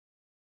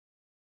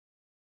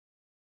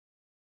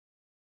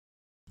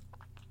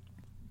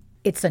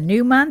It's a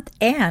new month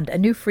and a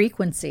new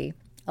frequency,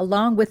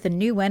 along with a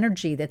new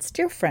energy that's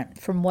different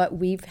from what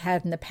we've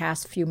had in the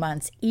past few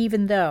months,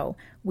 even though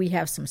we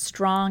have some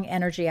strong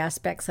energy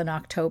aspects in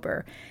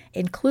October,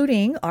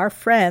 including our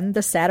friend,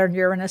 the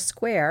Saturn-Uranus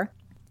square,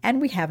 and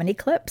we have an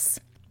eclipse.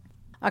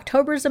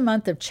 October is a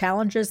month of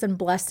challenges and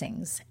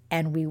blessings,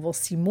 and we will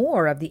see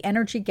more of the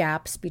energy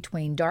gaps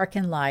between dark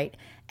and light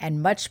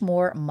and much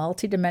more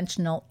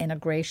multidimensional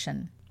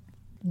integration.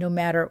 No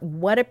matter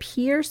what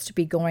appears to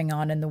be going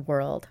on in the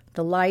world,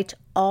 the light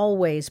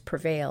always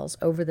prevails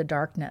over the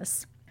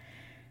darkness.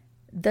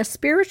 The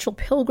spiritual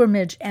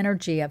pilgrimage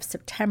energy of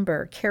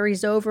September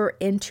carries over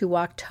into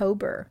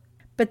October,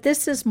 but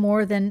this is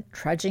more than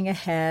trudging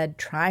ahead,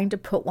 trying to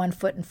put one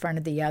foot in front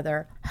of the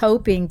other,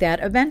 hoping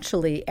that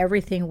eventually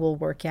everything will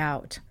work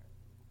out.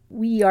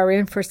 We are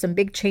in for some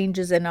big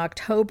changes in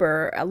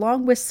October,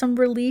 along with some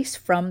release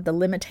from the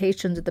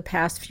limitations of the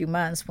past few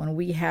months when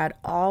we had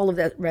all of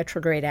that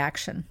retrograde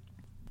action.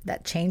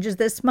 That changes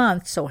this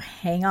month, so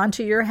hang on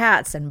to your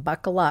hats and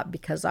buckle up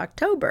because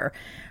October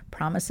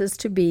promises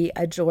to be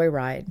a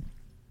joyride.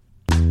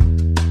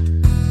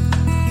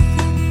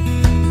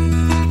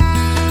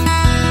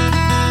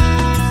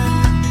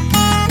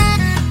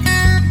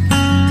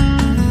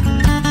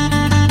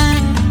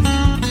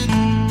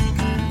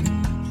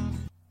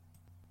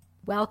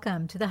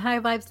 Welcome to the High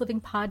Vibes Living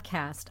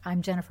Podcast.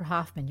 I'm Jennifer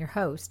Hoffman, your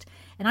host,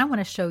 and I want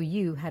to show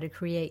you how to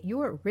create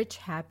your rich,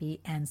 happy,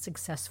 and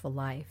successful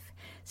life.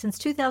 Since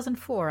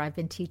 2004, I've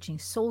been teaching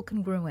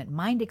soul-congruent,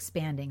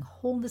 mind-expanding,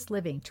 wholeness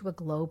living to a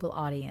global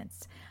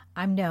audience.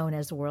 I'm known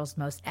as the world's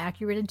most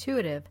accurate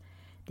intuitive,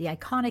 the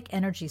iconic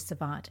energy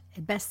savant,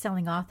 a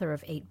best-selling author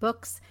of 8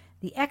 books,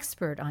 the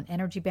expert on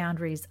energy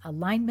boundaries,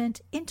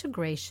 alignment,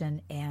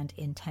 integration, and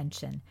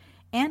intention.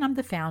 And I'm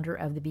the founder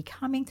of the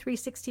Becoming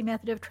 360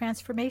 Method of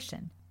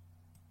Transformation.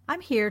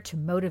 I'm here to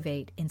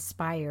motivate,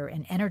 inspire,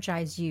 and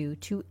energize you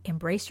to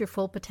embrace your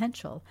full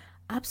potential,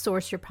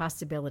 upsource your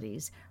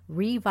possibilities,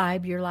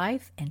 revive your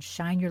life, and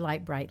shine your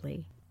light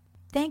brightly.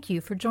 Thank you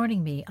for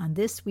joining me on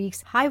this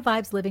week's High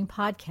Vibes Living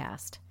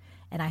Podcast,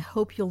 and I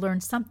hope you'll learn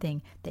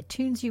something that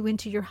tunes you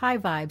into your high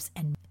vibes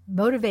and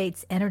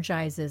motivates,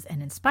 energizes,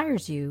 and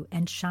inspires you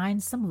and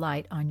shines some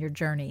light on your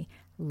journey.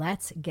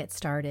 Let's get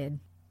started.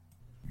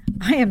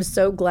 I am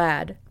so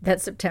glad that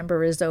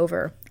September is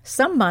over.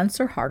 Some months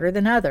are harder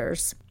than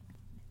others.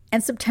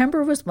 And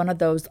September was one of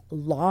those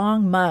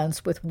long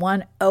months with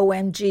one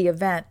OMG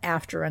event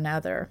after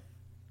another.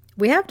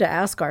 We have to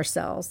ask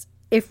ourselves,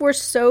 if we're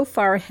so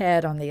far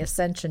ahead on the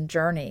ascension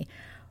journey,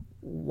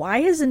 why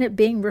isn't it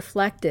being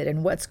reflected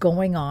in what's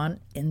going on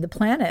in the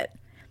planet?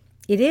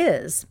 It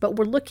is, but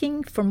we're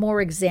looking for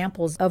more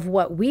examples of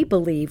what we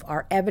believe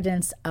are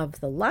evidence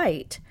of the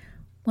light,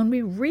 when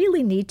we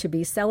really need to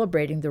be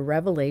celebrating the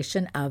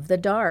revelation of the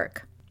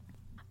dark.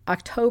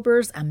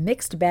 October's a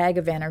mixed bag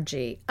of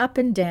energy, up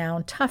and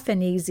down, tough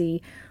and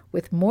easy,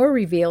 with more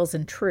reveals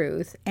and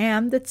truth,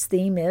 and its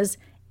theme is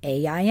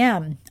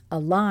AIM,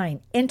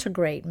 Align,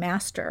 Integrate,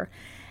 Master,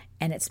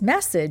 and its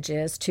message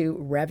is to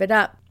rev it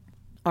up.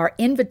 Our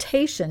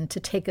invitation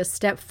to take a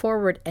step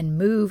forward and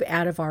move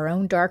out of our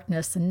own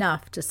darkness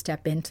enough to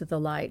step into the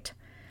light.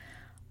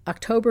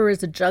 October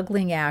is a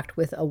juggling act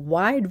with a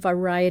wide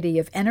variety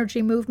of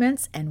energy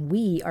movements, and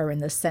we are in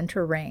the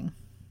center ring.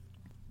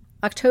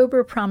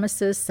 October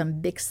promises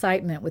some big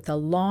excitement with a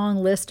long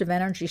list of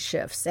energy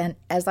shifts, and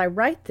as I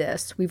write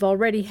this, we've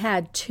already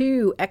had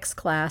 2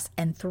 X-class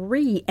and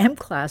 3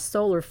 M-class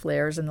solar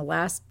flares in the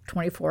last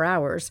 24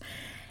 hours,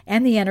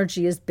 and the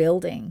energy is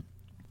building.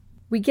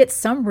 We get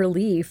some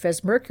relief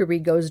as Mercury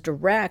goes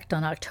direct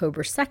on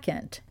October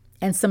 2nd,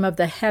 and some of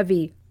the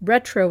heavy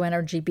retro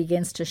energy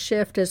begins to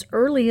shift as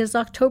early as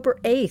October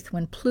 8th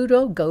when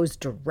Pluto goes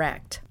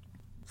direct.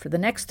 For the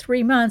next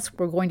 3 months,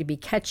 we're going to be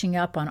catching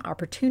up on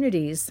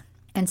opportunities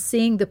and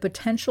seeing the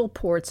potential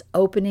ports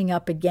opening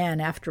up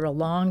again after a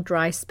long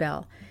dry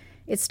spell.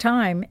 It's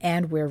time,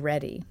 and we're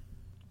ready.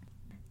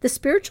 The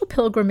spiritual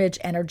pilgrimage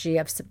energy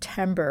of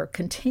September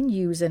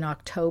continues in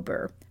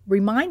October,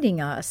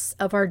 reminding us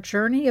of our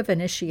journey of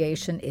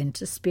initiation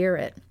into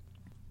spirit.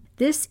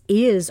 This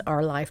is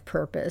our life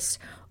purpose,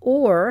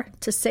 or,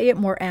 to say it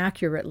more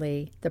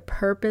accurately, the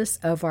purpose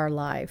of our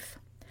life.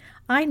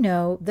 I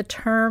know the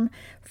term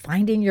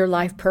finding your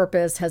life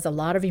purpose has a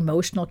lot of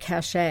emotional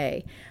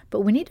cachet, but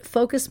we need to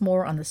focus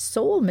more on the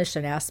soul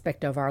mission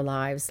aspect of our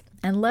lives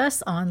and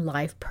less on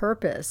life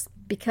purpose,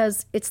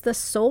 because it's the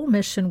soul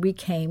mission we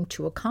came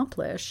to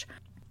accomplish.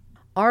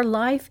 Our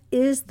life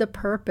is the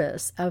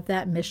purpose of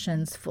that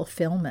mission's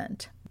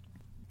fulfillment.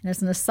 And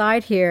as an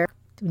aside here,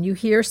 when you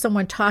hear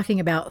someone talking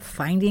about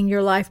finding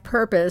your life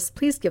purpose,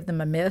 please give them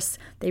a miss.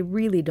 They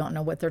really don't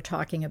know what they're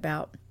talking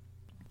about.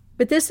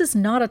 But this is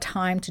not a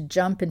time to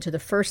jump into the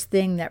first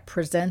thing that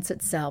presents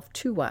itself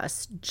to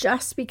us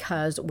just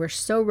because we're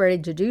so ready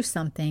to do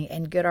something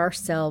and get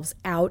ourselves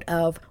out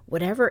of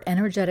whatever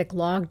energetic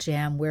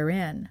logjam we're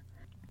in.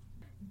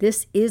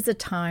 This is a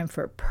time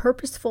for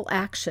purposeful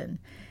action,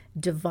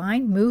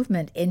 divine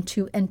movement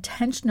into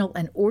intentional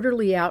and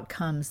orderly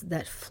outcomes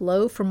that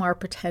flow from our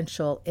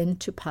potential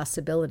into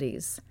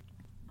possibilities.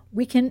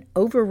 We can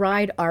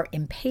override our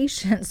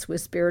impatience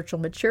with spiritual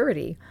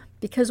maturity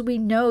because we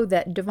know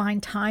that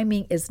divine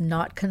timing is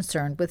not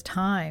concerned with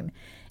time.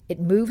 It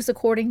moves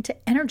according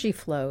to energy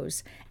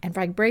flows and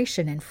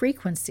vibration and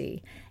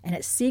frequency, and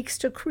it seeks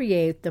to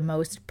create the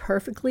most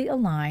perfectly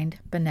aligned,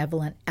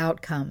 benevolent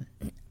outcome.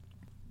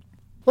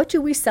 What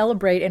do we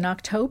celebrate in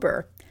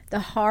October? The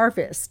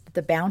harvest,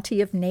 the bounty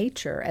of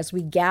nature, as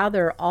we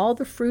gather all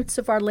the fruits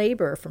of our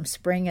labor from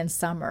spring and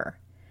summer.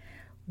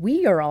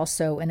 We are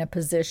also in a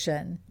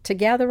position to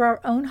gather our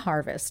own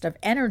harvest of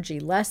energy,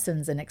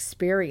 lessons, and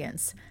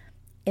experience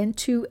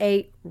into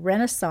a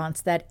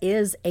renaissance that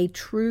is a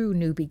true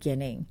new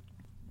beginning.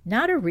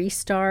 Not a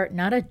restart,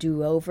 not a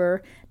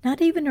do-over,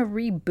 not even a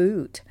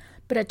reboot,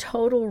 but a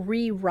total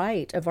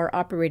rewrite of our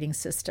operating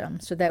system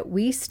so that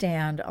we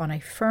stand on a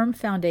firm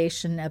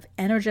foundation of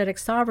energetic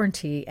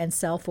sovereignty and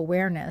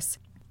self-awareness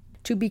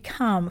to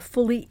become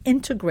fully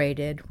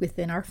integrated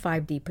within our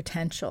 5D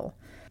potential.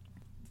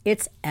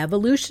 It's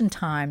evolution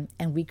time,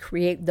 and we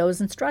create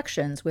those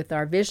instructions with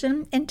our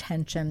vision,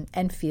 intention,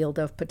 and field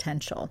of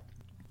potential.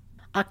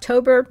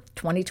 October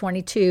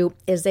 2022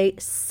 is a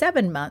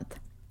 7-month.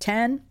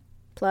 10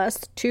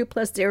 plus 2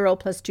 plus 0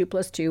 plus 2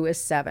 plus 2 is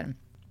 7.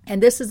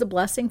 And this is a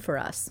blessing for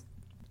us.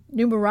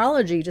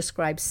 Numerology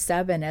describes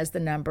 7 as the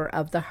number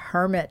of the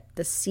hermit,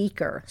 the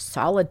seeker,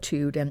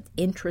 solitude, and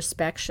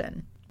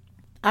introspection.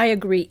 I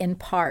agree in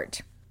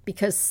part,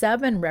 because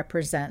 7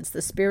 represents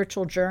the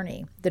spiritual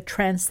journey, the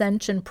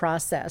transcension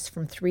process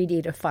from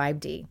 3D to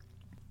 5D.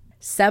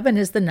 7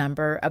 is the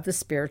number of the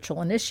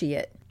spiritual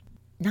initiate.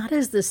 Not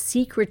as the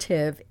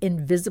secretive,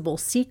 invisible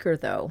seeker,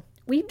 though.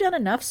 We've done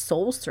enough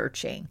soul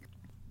searching.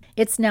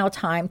 It's now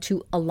time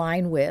to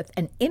align with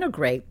and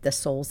integrate the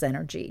soul's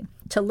energy,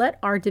 to let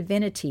our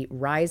divinity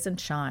rise and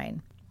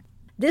shine.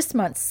 This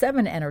month's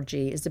 7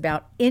 energy is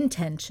about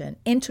intention,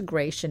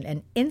 integration,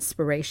 and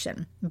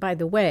inspiration. By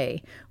the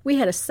way, we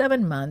had a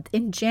 7-month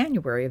in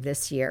January of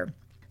this year,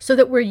 so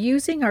that we're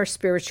using our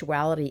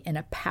spirituality in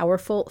a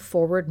powerful,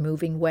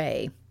 forward-moving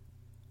way.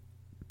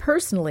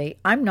 Personally,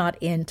 I'm not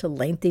into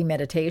lengthy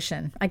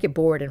meditation. I get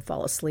bored and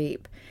fall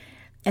asleep.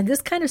 And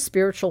this kind of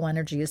spiritual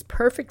energy is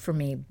perfect for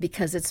me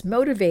because it's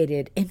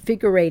motivated,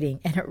 invigorating,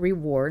 and it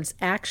rewards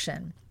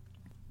action.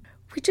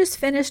 We just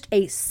finished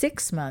a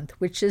 6-month,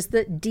 which is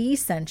the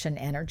descension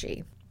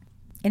energy.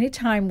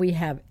 Anytime we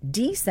have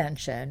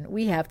descension,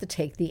 we have to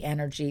take the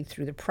energy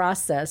through the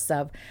process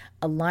of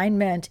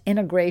alignment,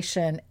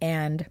 integration,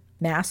 and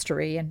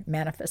mastery and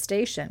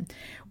manifestation,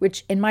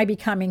 which in my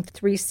Becoming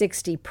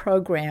 360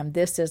 program,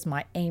 this is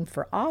my Aim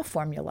for All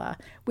formula,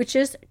 which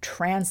is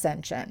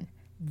transcension.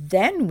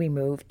 Then we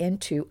move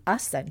into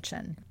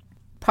ascension.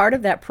 Part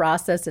of that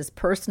process is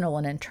personal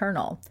and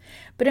internal.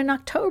 But in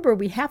October,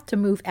 we have to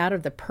move out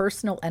of the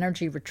personal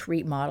energy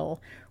retreat model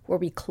where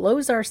we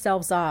close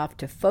ourselves off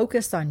to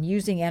focus on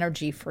using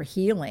energy for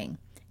healing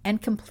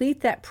and complete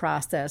that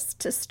process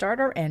to start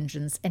our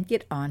engines and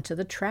get onto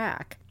the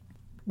track.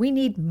 We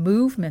need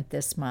movement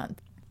this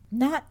month,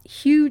 not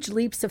huge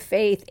leaps of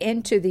faith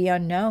into the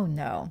unknown,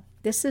 though.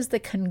 This is the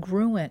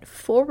congruent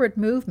forward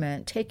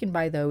movement taken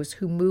by those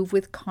who move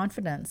with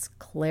confidence,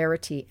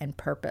 clarity, and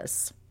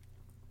purpose.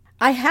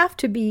 I have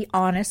to be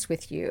honest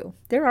with you.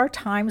 There are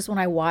times when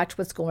I watch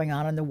what's going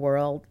on in the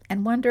world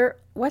and wonder,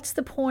 what's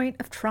the point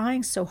of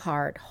trying so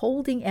hard,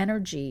 holding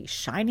energy,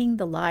 shining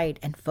the light,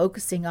 and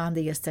focusing on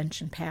the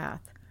ascension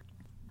path?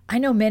 I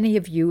know many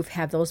of you have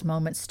had those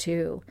moments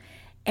too.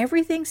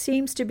 Everything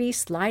seems to be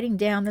sliding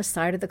down the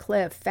side of the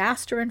cliff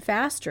faster and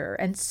faster,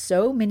 and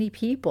so many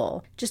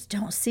people just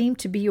don't seem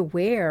to be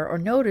aware or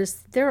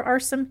notice there are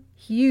some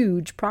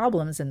huge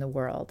problems in the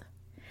world.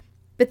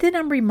 But then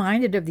I'm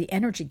reminded of the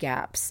energy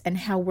gaps and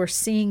how we're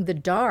seeing the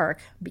dark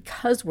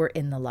because we're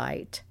in the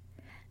light.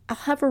 I'll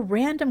have a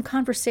random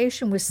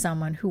conversation with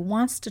someone who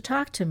wants to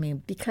talk to me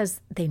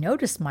because they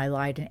notice my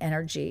light and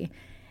energy,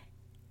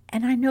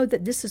 and I know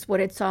that this is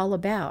what it's all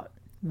about.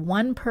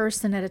 One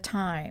person at a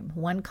time,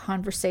 one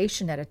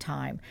conversation at a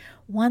time,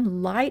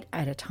 one light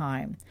at a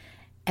time.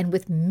 And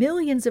with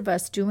millions of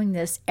us doing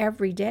this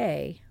every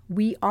day,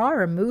 we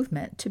are a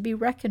movement to be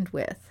reckoned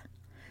with.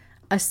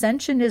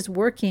 Ascension is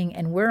working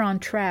and we're on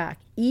track,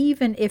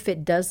 even if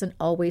it doesn't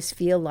always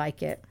feel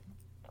like it.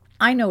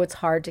 I know it's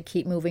hard to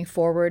keep moving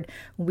forward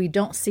when we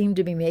don't seem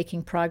to be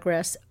making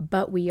progress,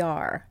 but we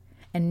are.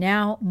 And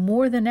now,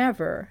 more than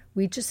ever,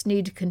 we just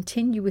need to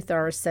continue with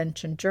our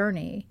ascension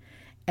journey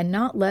and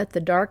not let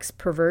the dark's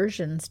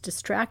perversions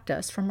distract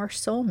us from our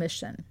soul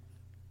mission.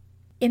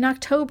 In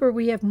October,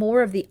 we have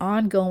more of the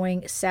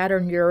ongoing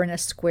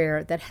Saturn-Uranus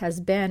square that has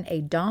been a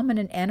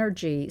dominant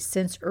energy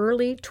since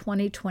early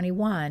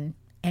 2021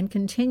 and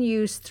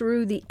continues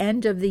through the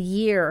end of the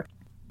year.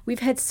 We've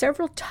had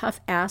several tough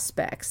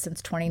aspects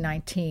since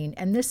 2019,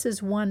 and this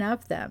is one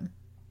of them.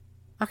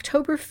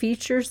 October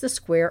features the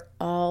square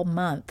all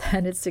month,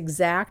 and it's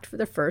exact for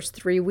the first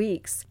 3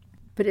 weeks.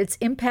 but its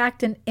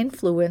impact and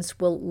influence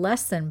will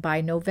lessen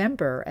by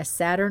November as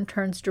Saturn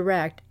turns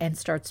direct and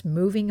starts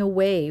moving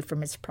away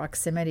from its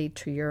proximity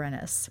to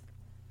Uranus.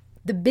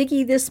 The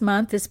biggie this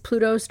month is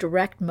Pluto's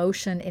direct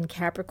motion in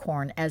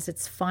Capricorn as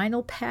its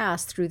final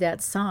pass through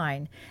that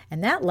sign,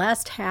 and that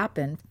last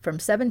happened from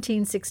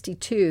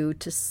 1762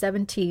 to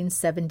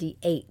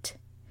 1778.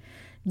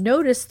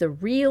 Notice the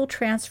real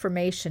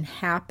transformation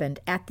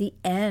happened at the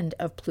end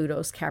of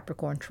Pluto's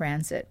Capricorn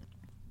transit.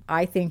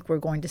 I think we're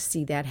going to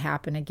see that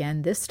happen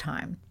again this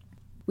time.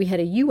 We had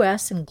a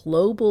U.S. and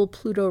global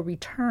Pluto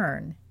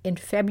return in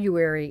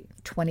February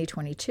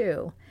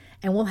 2022,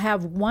 and we'll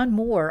have one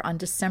more on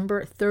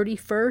December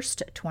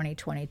 31st,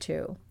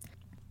 2022.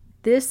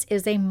 This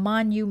is a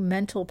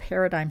monumental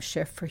paradigm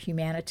shift for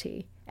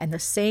humanity, and the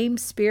same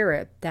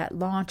spirit that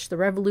launched the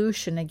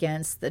revolution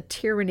against the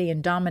tyranny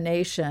and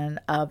domination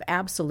of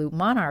absolute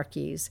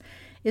monarchies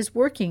is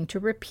working to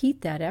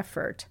repeat that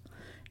effort.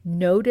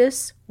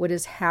 Notice what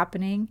is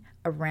happening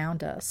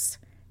around us.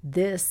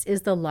 This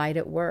is the light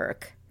at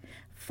work.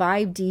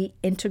 5D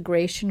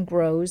integration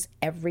grows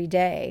every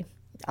day.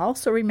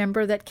 Also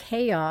remember that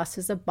chaos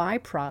is a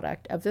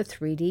byproduct of the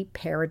 3D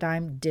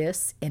paradigm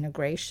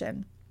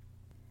disintegration.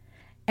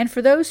 And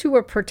for those who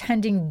are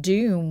pretending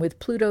doom with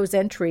Pluto's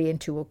entry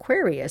into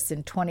Aquarius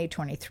in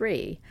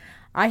 2023,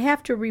 I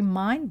have to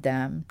remind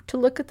them to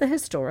look at the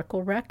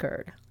historical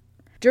record.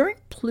 During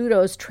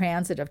Pluto's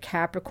transit of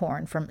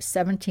Capricorn from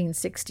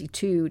 1762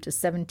 to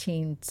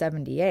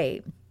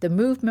 1778, the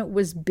movement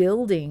was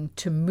building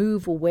to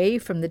move away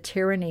from the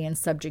tyranny and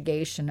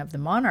subjugation of the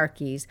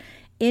monarchies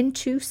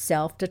into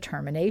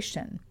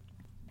self-determination.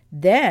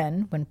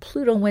 Then, when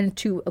Pluto went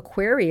to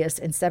Aquarius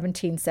in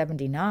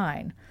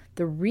 1779,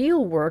 the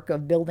real work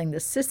of building the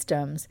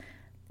systems,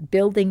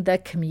 building the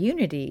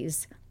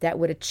communities that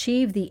would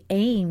achieve the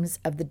aims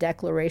of the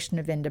Declaration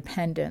of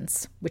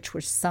Independence, which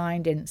was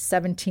signed in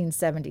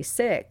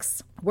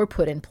 1776, were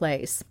put in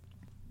place.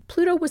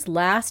 Pluto was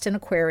last in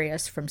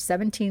Aquarius from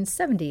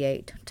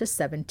 1778 to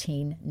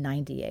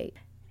 1798.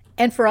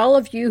 And for all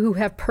of you who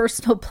have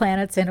personal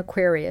planets in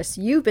Aquarius,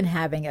 you've been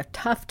having a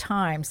tough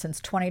time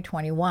since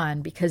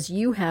 2021 because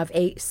you have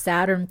a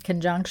Saturn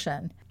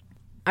conjunction.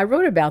 I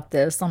wrote about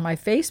this on my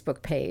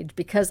Facebook page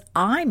because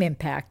I'm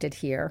impacted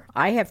here.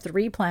 I have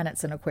 3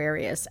 planets in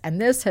Aquarius,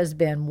 and this has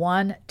been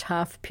one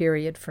tough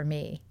period for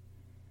me.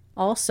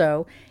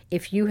 Also,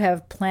 if you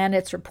have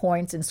planets or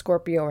points in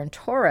Scorpio or in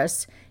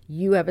Taurus,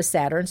 you have a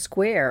Saturn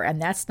square, and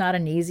that's not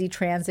an easy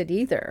transit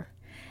either.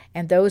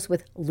 And those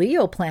with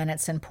Leo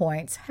planets and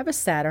points have a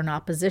Saturn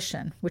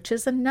opposition, which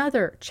is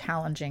another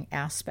challenging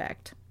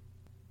aspect.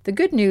 The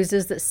good news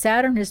is that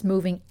Saturn is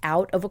moving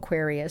out of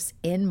Aquarius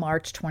in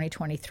March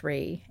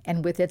 2023,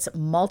 and with its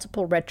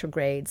multiple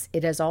retrogrades,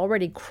 it has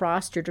already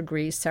crossed your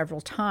degrees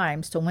several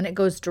times, so when it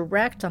goes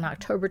direct on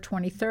October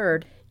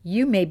 23rd,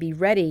 you may be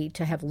ready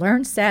to have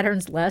learned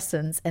Saturn's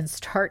lessons and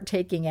start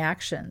taking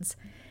actions.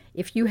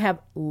 If you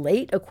have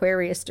late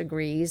Aquarius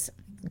degrees,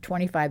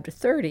 25 to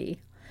 30,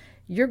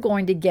 you're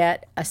going to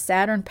get a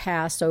Saturn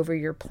pass over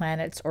your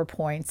planets or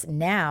points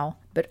now,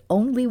 but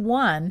only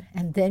one,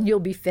 and then you'll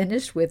be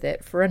finished with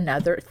it for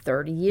another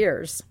 30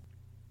 years.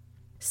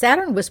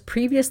 Saturn was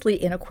previously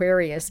in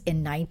Aquarius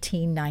in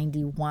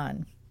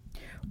 1991.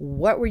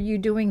 What were you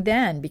doing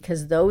then?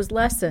 Because those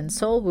lessons,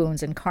 soul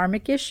wounds, and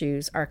karmic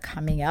issues are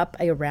coming up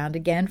around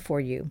again for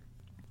you.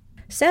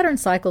 Saturn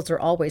cycles are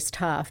always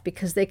tough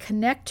because they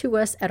connect to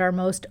us at our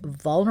most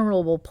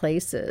vulnerable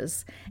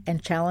places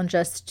and challenge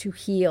us to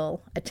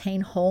heal,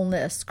 attain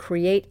wholeness,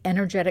 create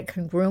energetic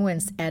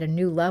congruence at a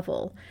new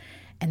level,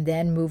 and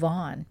then move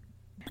on.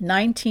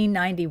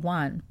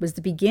 1991 was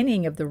the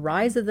beginning of the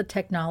rise of the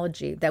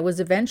technology that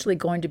was eventually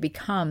going to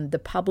become the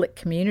public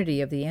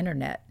community of the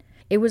internet.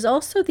 It was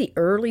also the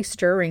early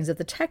stirrings of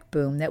the tech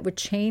boom that would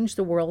change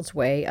the world's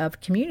way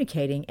of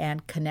communicating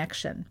and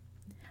connection.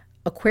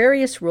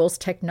 Aquarius rules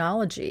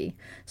technology,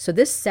 so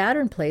this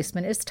Saturn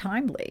placement is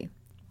timely.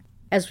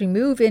 As we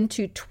move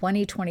into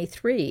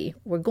 2023,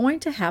 we're going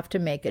to have to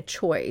make a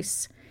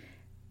choice,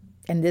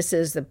 and this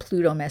is the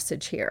Pluto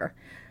message here.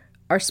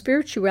 Our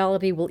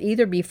spirituality will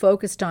either be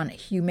focused on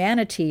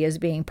humanity as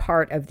being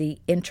part of the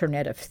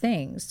Internet of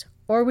Things,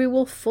 or we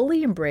will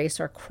fully embrace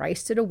our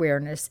Christed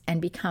awareness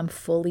and become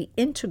fully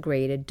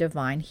integrated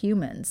divine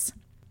humans.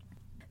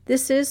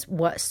 This is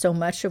what so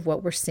much of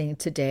what we're seeing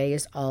today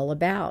is all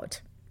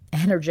about.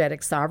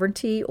 Energetic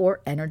sovereignty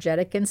or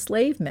energetic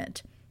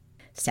enslavement.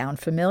 Sound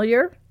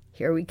familiar?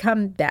 Here we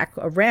come back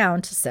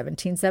around to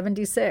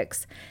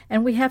 1776,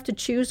 and we have to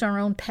choose our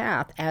own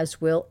path, as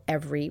will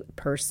every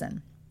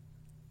person.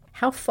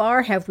 How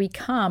far have we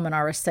come on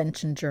our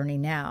ascension journey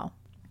now?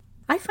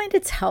 I find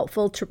it's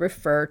helpful to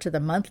refer to the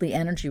monthly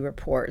energy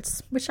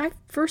reports, which I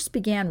first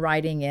began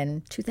writing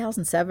in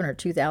 2007 or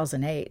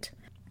 2008.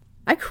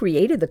 I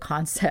created the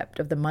concept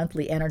of the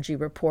monthly energy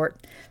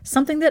report,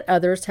 something that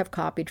others have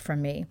copied from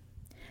me.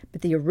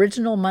 But the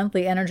original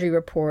monthly energy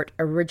report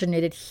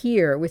originated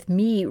here with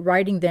me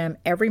writing them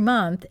every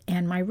month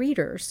and my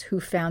readers, who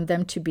found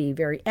them to be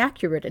very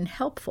accurate and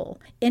helpful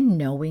in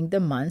knowing the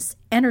month's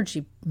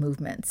energy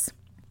movements.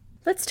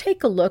 Let's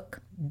take a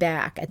look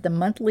back at the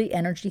monthly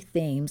energy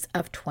themes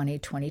of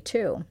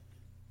 2022.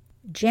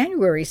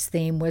 January's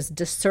theme was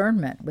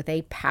discernment with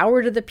a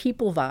power to the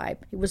people vibe.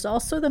 It was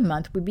also the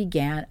month we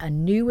began a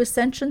new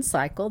ascension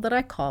cycle that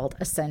I called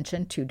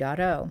Ascension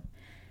 2.0.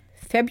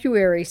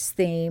 February's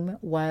theme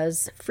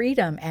was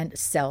freedom and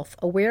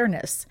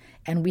self-awareness,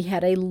 and we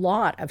had a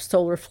lot of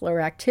solar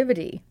flare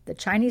activity, the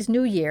Chinese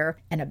New Year,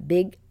 and a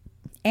big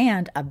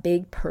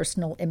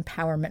personal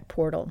empowerment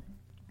portal.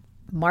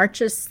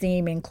 March's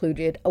theme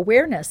included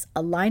awareness,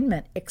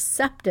 alignment,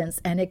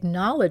 acceptance, and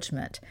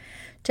acknowledgement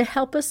to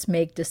help us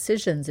make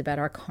decisions about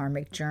our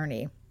karmic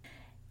journey.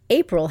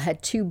 April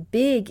had two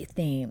big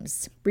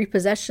themes,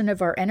 repossession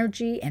of our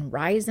energy and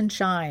rise and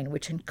shine,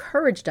 which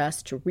encouraged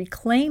us to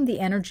reclaim the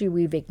energy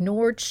we've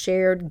ignored,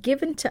 shared,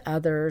 given to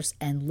others,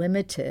 and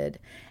limited,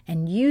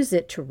 and use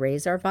it to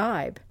raise our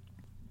vibe.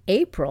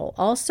 April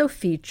also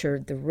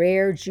featured the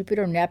rare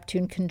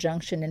Jupiter-Neptune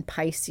conjunction in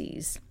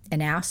Pisces,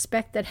 an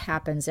aspect that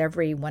happens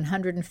every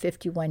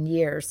 151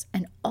 years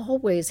and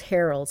always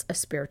heralds a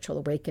spiritual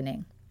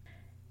awakening.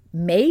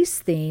 May's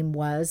theme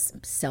was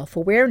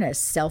self-awareness,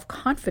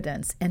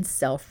 self-confidence, and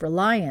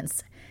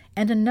self-reliance,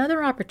 and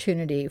another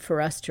opportunity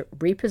for us to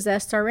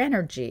repossess our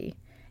energy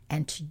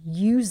and to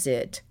use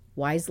it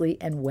wisely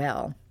and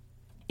well.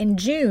 In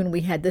June,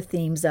 we had the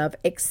themes of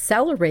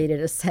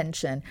accelerated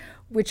ascension,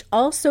 which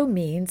also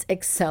means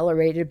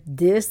accelerated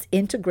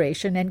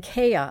disintegration and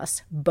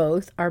chaos.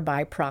 Both are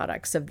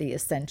byproducts of the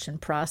ascension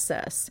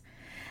process.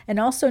 And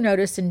also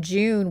notice in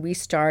June, we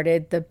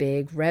started the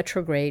big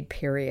retrograde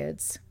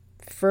periods,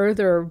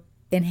 further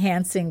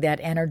enhancing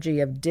that energy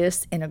of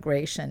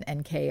disintegration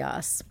and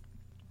chaos.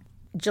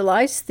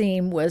 July's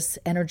theme was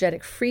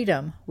energetic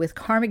freedom, with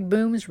karmic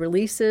booms,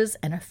 releases,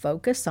 and a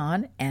focus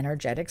on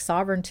energetic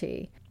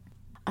sovereignty.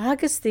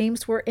 August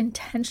themes were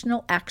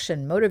intentional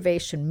action,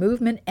 motivation,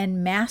 movement,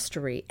 and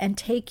mastery, and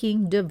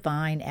taking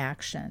divine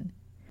action.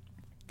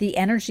 The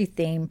energy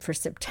theme for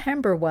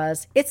September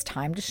was It's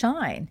Time to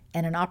Shine,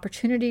 and an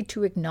opportunity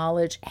to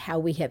acknowledge how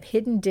we have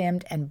hidden,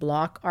 dimmed, and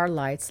blocked our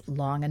lights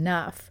long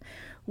enough.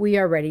 We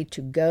are ready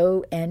to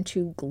go and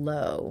to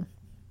glow.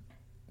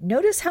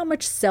 Notice how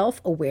much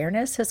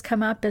self-awareness has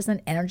come up as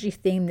an energy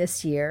theme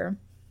this year.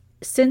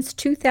 Since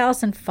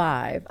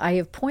 2005, I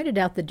have pointed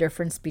out the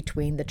difference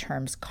between the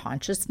terms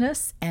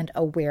consciousness and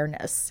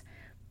awareness.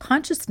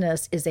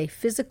 Consciousness is a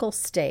physical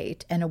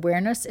state, and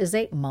awareness is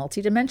a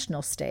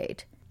multidimensional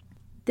state.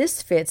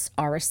 This fits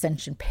our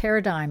ascension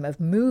paradigm of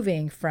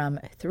moving from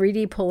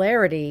 3D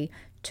polarity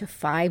to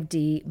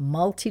 5D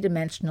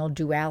multidimensional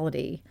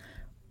duality,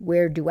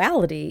 where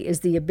duality is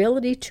the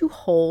ability to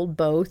hold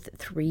both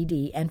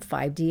 3D and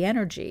 5D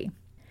energy.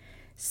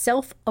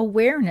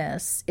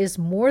 Self-awareness is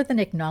more than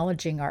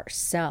acknowledging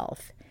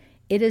ourself.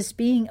 It is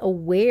being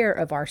aware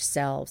of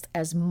ourselves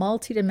as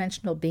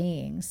multidimensional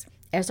beings,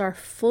 as our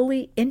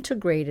fully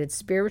integrated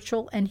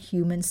spiritual and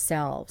human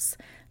selves,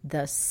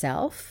 the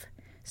self,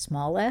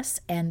 small s,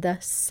 and the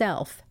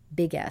self,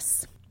 big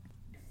S.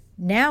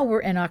 Now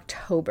we're in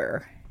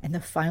October and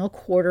the final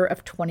quarter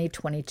of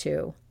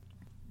 2022.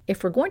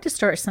 If we're going to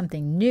start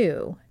something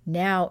new,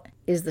 now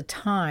is the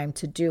time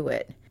to do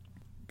it.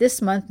 This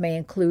month may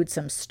include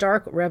some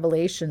stark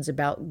revelations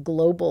about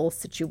global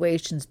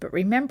situations, but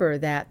remember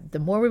that the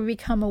more we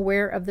become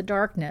aware of the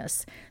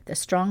darkness, the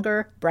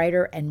stronger,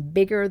 brighter, and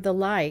bigger the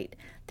light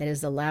that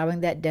is allowing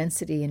that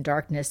density and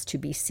darkness to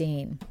be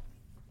seen.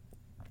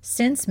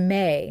 Since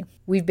May,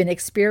 we've been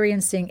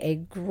experiencing a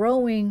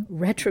growing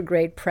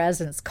retrograde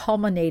presence,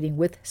 culminating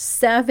with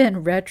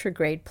 7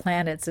 retrograde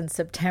planets in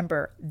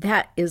September.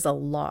 That is a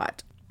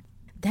lot.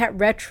 That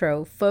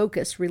retro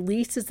focus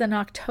releases in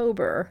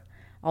October,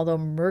 although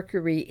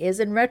Mercury is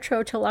in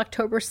retro till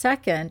October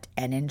 2nd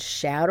and in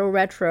shadow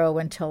retro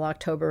until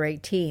October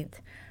 18th.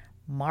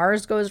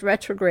 Mars goes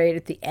retrograde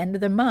at the end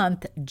of the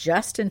month,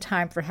 just in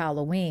time for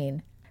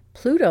Halloween.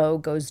 Pluto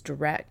goes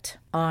direct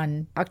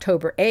on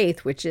October 8th,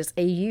 which is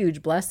a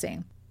huge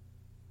blessing.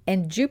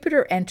 And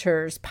Jupiter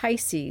enters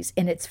Pisces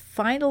in its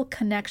final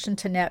connection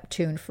to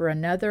Neptune for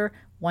another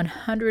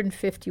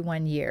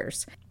 151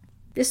 years.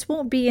 This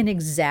won't be an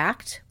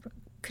exact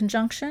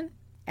conjunction,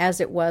 as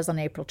it was on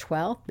April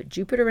 12th, but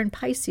Jupiter in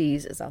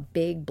Pisces is a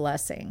big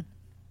blessing.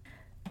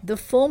 The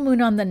full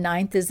moon on the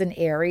 9th is in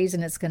Aries,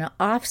 and it's going to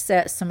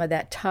offset some of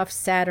that tough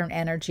Saturn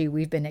energy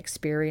we've been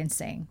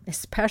experiencing,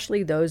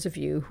 especially those of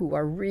you who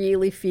are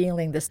really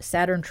feeling the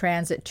Saturn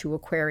transit to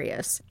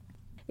Aquarius.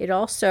 It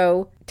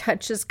also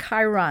touches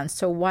Chiron,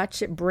 so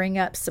watch it bring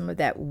up some of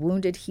that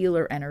wounded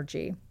healer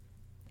energy.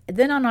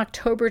 Then on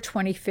October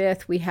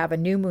 25th, we have a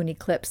new moon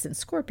eclipse in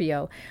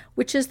Scorpio,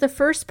 which is the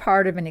first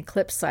part of an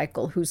eclipse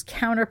cycle whose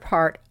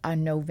counterpart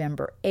on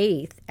November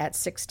 8th at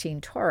 16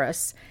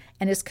 Taurus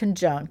and is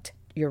conjunct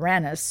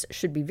Uranus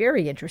should be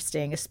very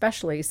interesting,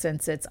 especially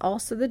since it's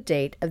also the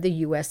date of the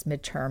U.S.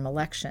 midterm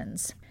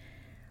elections.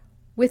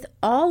 With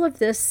all of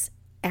this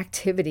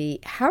activity,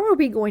 how are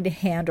we going to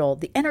handle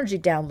the energy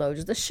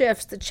downloads, the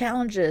shifts, the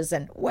challenges,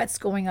 and what's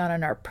going on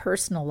in our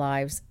personal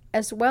lives,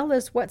 as well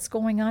as what's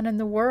going on in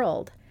the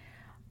world?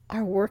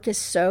 Our work is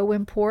so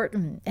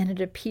important, and it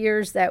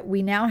appears that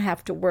we now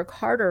have to work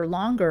harder,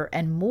 longer,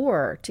 and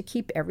more to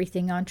keep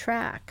everything on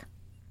track.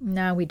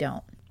 No, we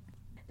don't.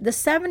 The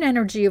 7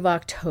 energy of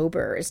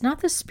October is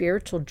not the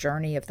spiritual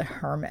journey of the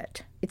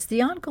hermit. It's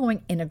the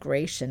ongoing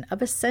integration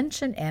of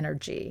ascension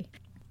energy.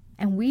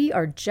 And we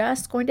are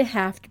just going to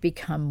have to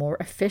become more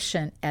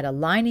efficient at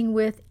aligning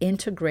with,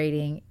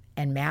 integrating,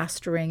 and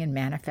mastering and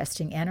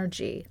manifesting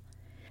energy.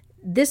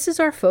 This is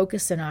our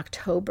focus in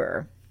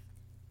October.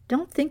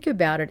 Don't think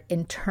about it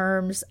in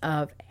terms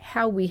of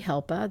how we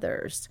help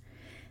others.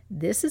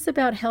 This is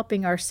about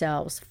helping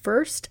ourselves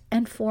first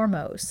and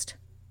foremost.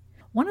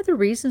 One of the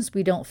reasons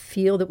we don't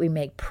feel that we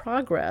make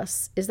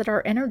progress is that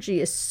our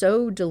energy is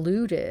so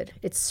diluted,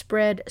 it's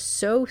spread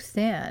so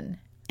thin,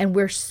 and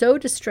we're so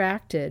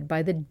distracted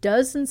by the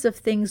dozens of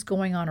things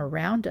going on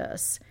around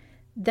us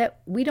that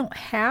we don't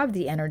have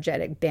the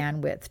energetic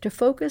bandwidth to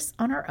focus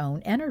on our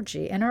own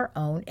energy and our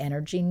own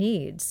energy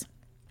needs.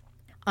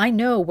 I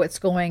know what's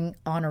going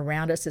on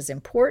around us is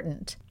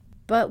important,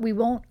 but we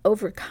won't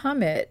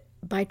overcome it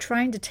by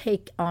trying to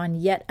take on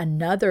yet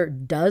another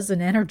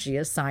dozen energy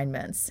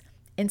assignments.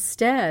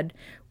 Instead,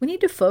 we need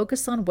to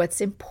focus on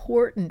what's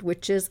important,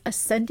 which is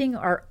ascending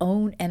our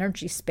own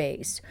energy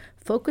space,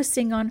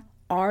 focusing on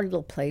our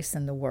little place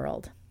in the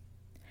world.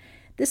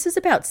 This is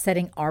about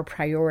setting our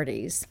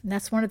priorities, and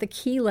that's one of the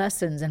key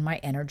lessons in my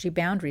Energy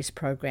Boundaries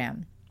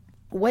program.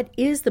 What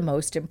is the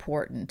most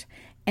important?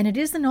 And it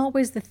isn't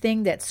always the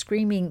thing that's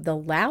screaming the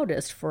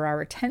loudest for our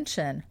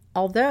attention,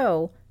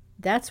 although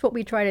that's what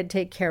we try to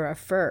take care of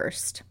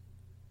first.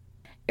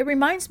 It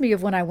reminds me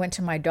of when I went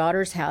to my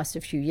daughter's house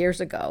a few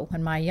years ago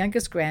when my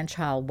youngest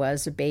grandchild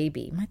was a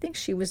baby. I think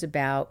she was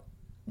about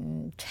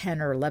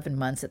 10 or 11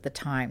 months at the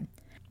time.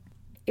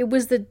 It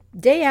was the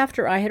day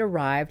after I had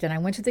arrived, and I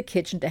went to the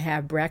kitchen to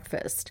have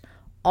breakfast.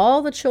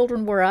 All the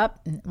children were up.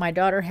 My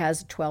daughter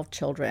has 12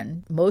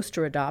 children. Most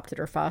are adopted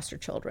or foster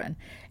children.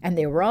 And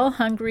they were all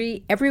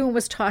hungry. Everyone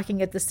was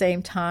talking at the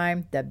same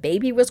time. The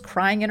baby was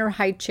crying in her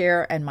high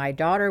chair, and my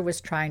daughter was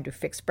trying to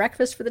fix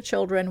breakfast for the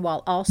children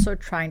while also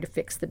trying to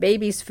fix the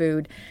baby's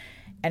food,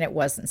 and it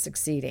wasn't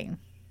succeeding.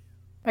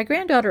 My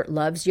granddaughter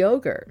loves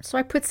yogurt, so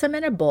I put some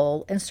in a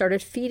bowl and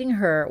started feeding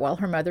her while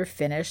her mother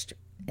finished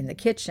in the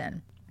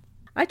kitchen.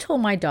 I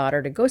told my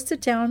daughter to go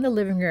sit down in the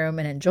living room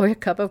and enjoy a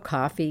cup of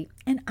coffee,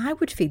 and I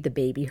would feed the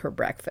baby her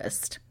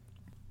breakfast.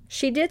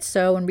 She did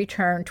so and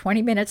returned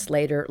 20 minutes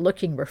later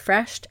looking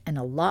refreshed and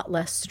a lot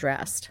less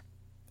stressed.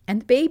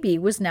 And the baby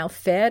was now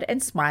fed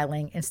and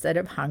smiling instead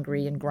of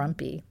hungry and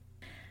grumpy.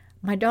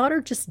 My daughter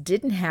just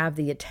didn't have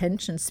the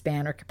attention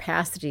span or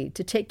capacity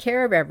to take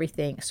care of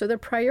everything, so the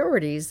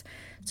priorities,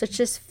 such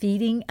as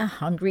feeding a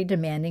hungry,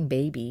 demanding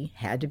baby,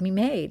 had to be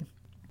made.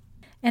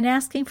 And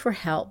asking for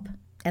help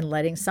and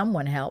letting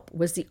someone help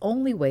was the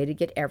only way to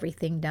get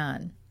everything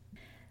done.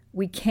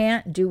 We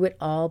can't do it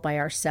all by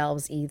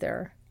ourselves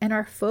either, and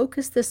our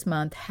focus this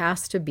month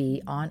has to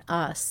be on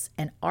us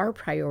and our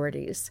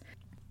priorities.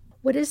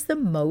 What is the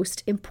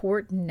most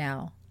important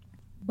now?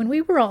 When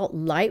we were all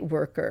light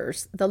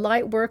workers, the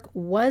light work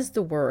was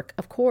the work,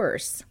 of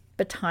course,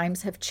 but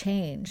times have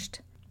changed.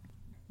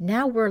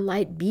 Now we're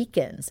light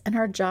beacons, and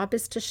our job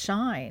is to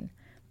shine,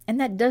 and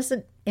that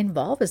doesn't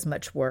involve as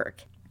much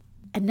work.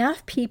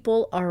 Enough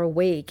people are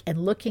awake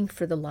and looking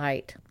for the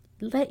light.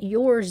 Let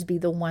yours be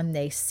the one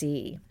they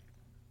see.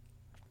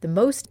 The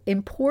most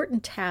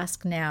important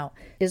task now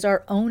is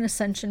our own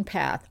ascension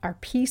path, our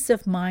peace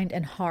of mind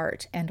and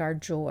heart, and our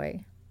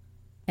joy.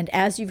 And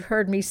as you've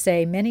heard me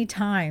say many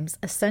times,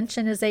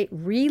 ascension is a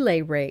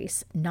relay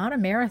race, not a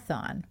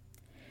marathon.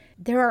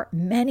 There are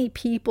many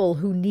people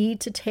who need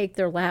to take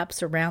their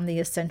laps around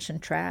the ascension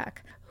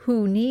track,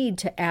 who need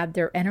to add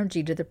their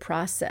energy to the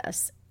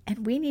process.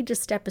 And we need to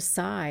step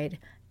aside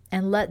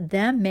and let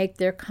them make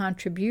their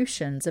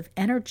contributions of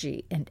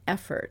energy and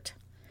effort.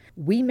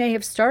 We may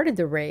have started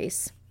the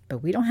race,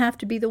 but we don't have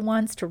to be the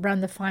ones to run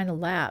the final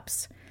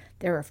laps.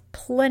 There are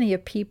plenty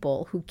of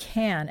people who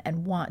can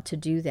and want to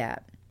do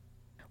that.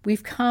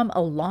 We've come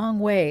a long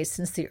way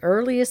since the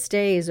earliest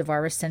days of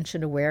our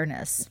ascension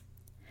awareness.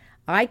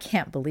 I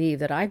can't believe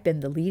that I've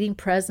been the leading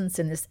presence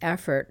in this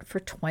effort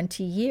for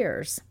 20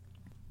 years.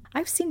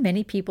 I've seen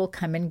many people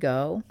come and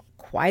go.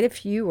 Quite a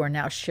few are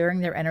now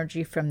sharing their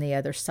energy from the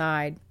other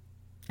side,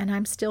 and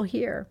I'm still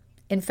here.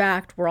 In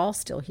fact, we're all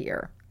still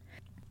here.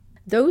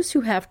 Those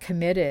who have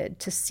committed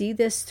to see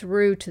this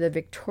through to the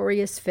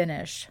victorious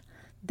finish,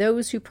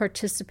 those who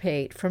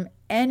participate from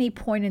any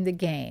point in the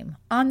game,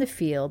 on the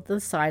field, the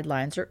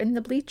sidelines, or in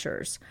the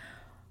bleachers,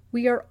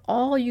 we are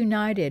all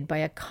united by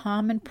a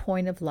common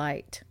point of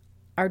light,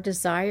 our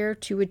desire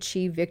to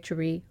achieve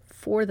victory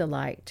for the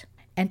light,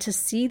 and to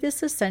see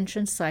this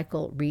ascension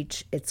cycle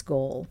reach its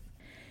goal.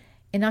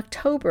 In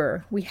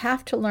October, we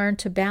have to learn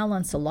to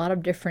balance a lot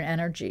of different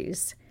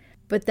energies,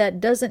 but that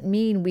doesn't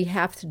mean we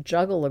have to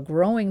juggle a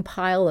growing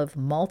pile of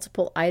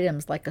multiple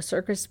items like a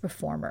circus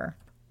performer.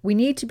 We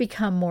need to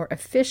become more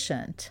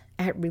efficient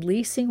at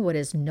releasing what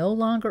is no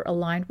longer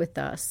aligned with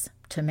us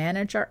to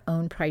manage our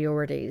own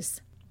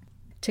priorities.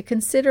 to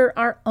consider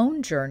our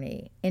own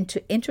journey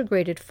into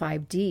integrated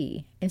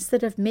 5D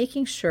instead of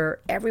making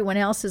sure everyone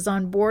else is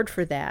on board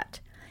for that,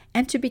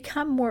 and to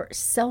become more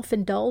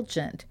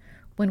self-indulgent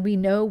when we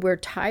know we're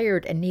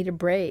tired and need a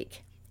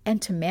break,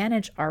 and to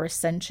manage our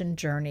ascension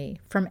journey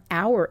from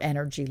our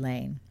energy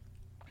lane.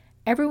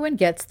 Everyone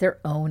gets their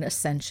own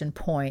ascension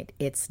point.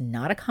 It's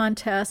not a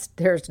contest.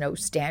 There's no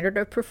standard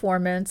of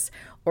performance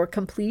or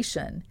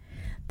completion.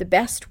 The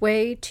best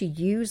way to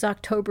use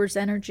October's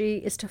energy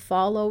is to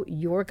follow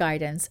your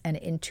guidance and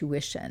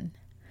intuition.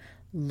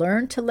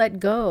 Learn to let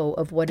go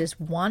of what is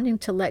wanting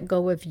to let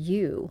go of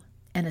you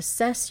and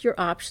assess your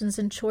options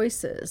and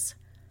choices.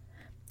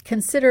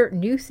 Consider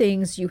new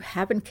things you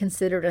haven't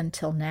considered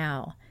until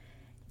now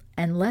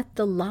and let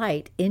the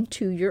light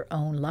into your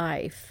own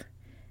life.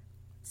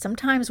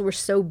 Sometimes we're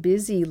so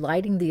busy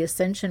lighting the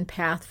ascension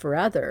path for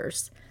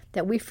others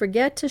that we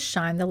forget to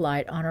shine the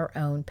light on our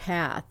own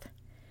path.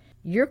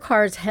 Your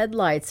car's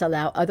headlights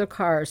allow other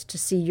cars to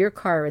see your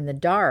car in the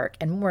dark,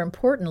 and more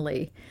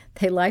importantly,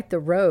 they light the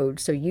road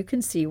so you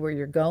can see where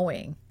you're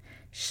going.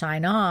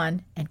 Shine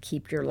on and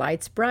keep your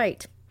lights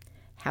bright.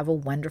 Have a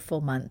wonderful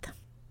month.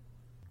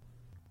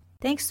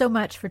 Thanks so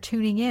much for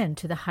tuning in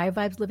to the High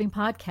Vibes Living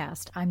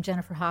Podcast. I'm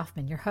Jennifer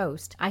Hoffman, your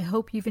host. I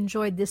hope you've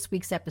enjoyed this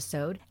week's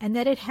episode and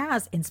that it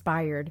has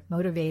inspired,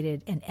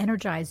 motivated, and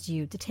energized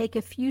you to take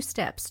a few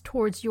steps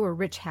towards your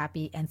rich,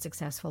 happy, and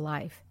successful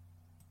life.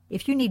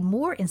 If you need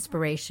more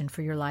inspiration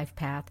for your life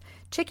path,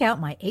 check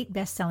out my 8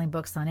 best-selling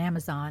books on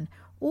Amazon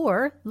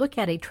or look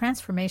at a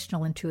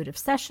transformational intuitive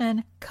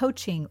session,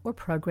 coaching, or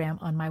program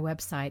on my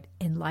website,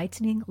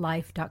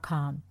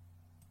 enlighteninglife.com.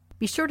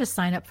 Be sure to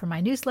sign up for my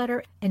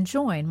newsletter and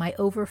join my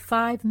over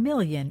 5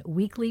 million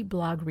weekly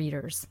blog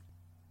readers.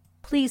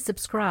 Please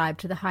subscribe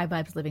to the High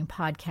Vibes Living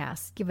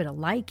Podcast. Give it a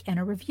like and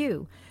a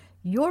review.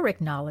 Your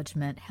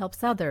acknowledgement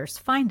helps others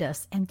find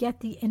us and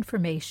get the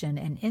information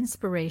and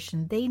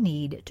inspiration they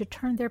need to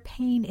turn their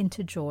pain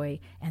into joy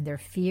and their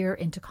fear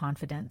into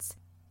confidence.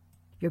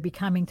 Your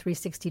Becoming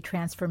 360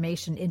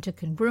 transformation into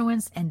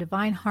congruence and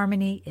divine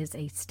harmony is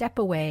a step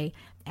away,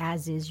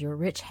 as is your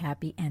rich,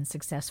 happy, and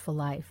successful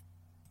life.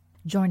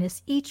 Join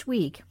us each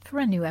week for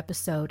a new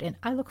episode, and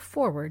I look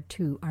forward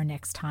to our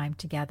next time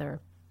together.